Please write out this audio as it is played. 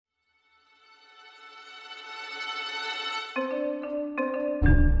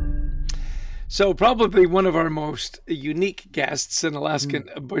So probably one of our most unique guests, an Alaskan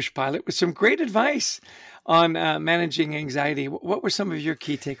bush pilot, with some great advice on managing anxiety. What were some of your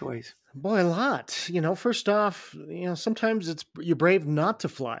key takeaways? Boy, a lot. First off, sometimes you're brave not to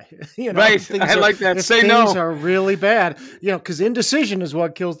fly. Right. I like that. Say no. Things are really bad, because indecision is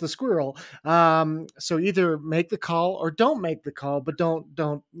what kills the squirrel. So either make the call or don't make the call, but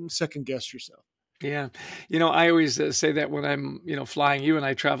don't second guess yourself. Yeah. I always say that when I'm, flying. You and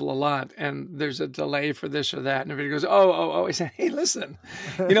I travel a lot and there's a delay for this or that. And everybody goes, oh. I say, hey, listen,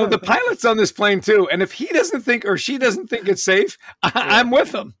 the pilot's on this plane too. And if he doesn't think or she doesn't think it's safe, I'm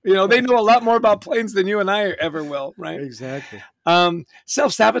with them. They know a lot more about planes than you and I ever will. Right. Exactly.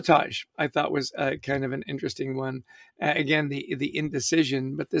 Self-sabotage, I thought, was kind of an interesting one. Again, the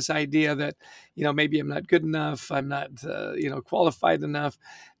indecision, but this idea that, maybe I'm not good enough. I'm not, qualified enough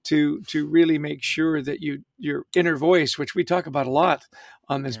to really make sure that your inner voice, which we talk about a lot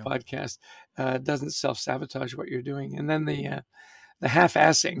on this podcast, doesn't self-sabotage what you're doing. And then the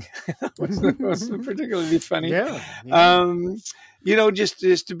half-assing was particularly funny.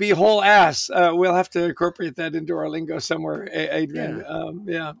 Just to be whole ass. We'll have to incorporate that into our lingo somewhere, Adrian.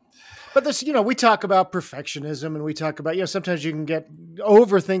 But this, we talk about perfectionism, and we talk about, sometimes you can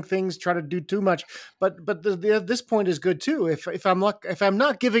overthink things, try to do too much. But this point is good too. If I'm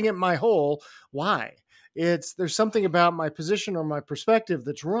not giving it my whole, why? There's something about my position or my perspective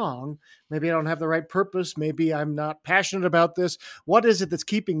that's wrong. Maybe I don't have the right purpose. Maybe I'm not passionate about this. What is it that's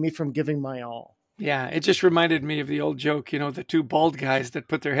keeping me from giving my all? Yeah, it just reminded me of the old joke, the two bald guys that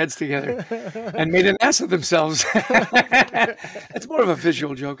put their heads together and made an ass of themselves. It's more of a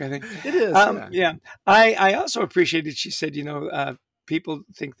visual joke, I think. It is. I also appreciated, she said, people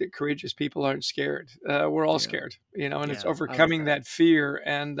think that courageous people aren't scared. We're all scared, and it's overcoming that fear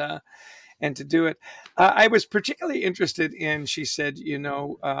and to do it. I was particularly interested in, she said,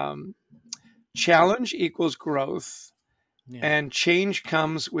 challenge equals growth and change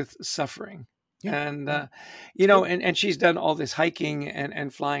comes with suffering. Yeah. And, and she's done all this hiking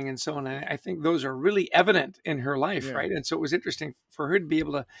and flying and so on. And I think those are really evident in her life. Right. And so it was interesting for her to be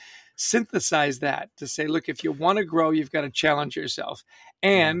able to synthesize that, to say, look, if you want to grow, you've got to challenge yourself,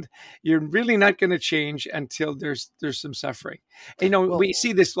 and you're really not going to change until there's some suffering. We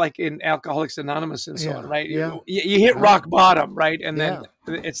see this like in Alcoholics Anonymous and so on, right? Yeah. You hit rock bottom, right? And then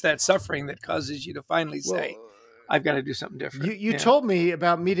it's that suffering that causes you to finally say, I've got to do something different. You told me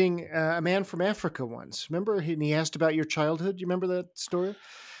about meeting a man from Africa once. Remember? He asked about your childhood. You remember that story?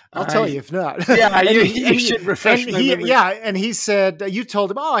 I'll tell you if not. Yeah, you should refresh my memory. Yeah, and he said, you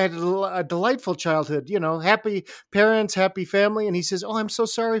told him, I had a delightful childhood, happy parents, happy family. And he says, I'm so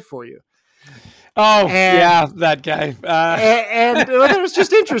sorry for you. Oh, that guy. And it was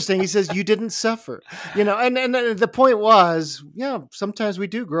just interesting. He says, you didn't suffer, and the point was, sometimes we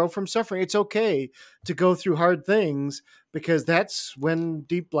do grow from suffering. It's okay to go through hard things because that's when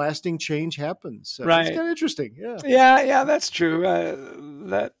deep lasting change happens. So right. It's kind of interesting. Yeah, that's true.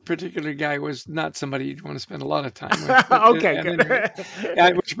 That particular guy was not somebody you'd want to spend a lot of time with. Okay,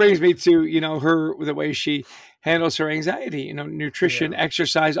 good. Which brings me to, her, the way she handles her anxiety, nutrition,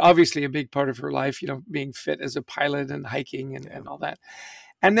 exercise, obviously a big part of her life, being fit as a pilot and hiking and all that.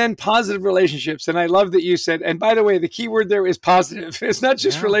 And then positive relationships. And I love that you said, and by the way, the key word there is positive. It's not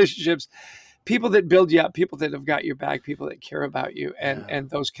just relationships, people that build you up, people that have got your back, people that care about you, and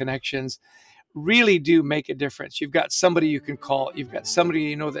those connections really do make a difference. You've got somebody you can call. You've got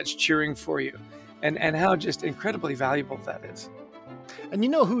somebody that's cheering for you, and how just incredibly valuable that is. And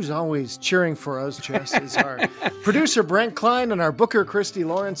who's always cheering for us, Chess, is our producer, Brent Klein, and our booker, Christy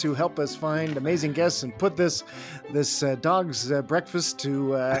Lawrence, who help us find amazing guests and put this dog's breakfast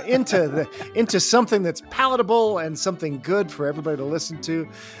into something that's palatable and something good for everybody to listen to.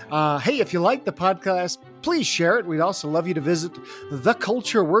 Hey, if you like the podcast, please share it. We'd also love you to visit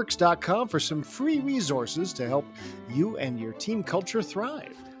thecultureworks.com for some free resources to help you and your team culture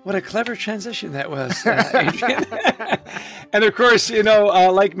thrive. What a clever transition that was, Adrian. And of course,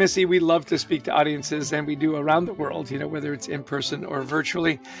 like Missy, we love to speak to audiences, and we do around the world, whether it's in person or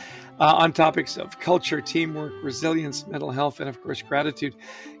virtually, on topics of culture, teamwork, resilience, mental health, and of course, gratitude.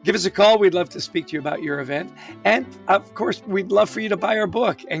 Give us a call. We'd love to speak to you about your event. And of course, we'd love for you to buy our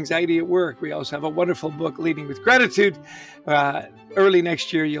book, Anxiety at Work. We also have a wonderful book, Leading with Gratitude. Early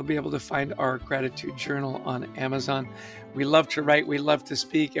next year, you'll be able to find our gratitude journal on Amazon. We love to write, we love to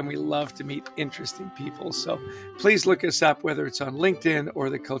speak, and we love to meet interesting people. So please look us up, whether it's on LinkedIn or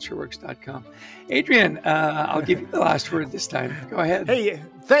thecultureworks.com. Adrian, I'll give you the last word this time. Go ahead. Hey,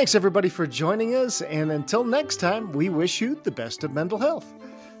 thanks everybody for joining us. And until next time, we wish you the best of mental health.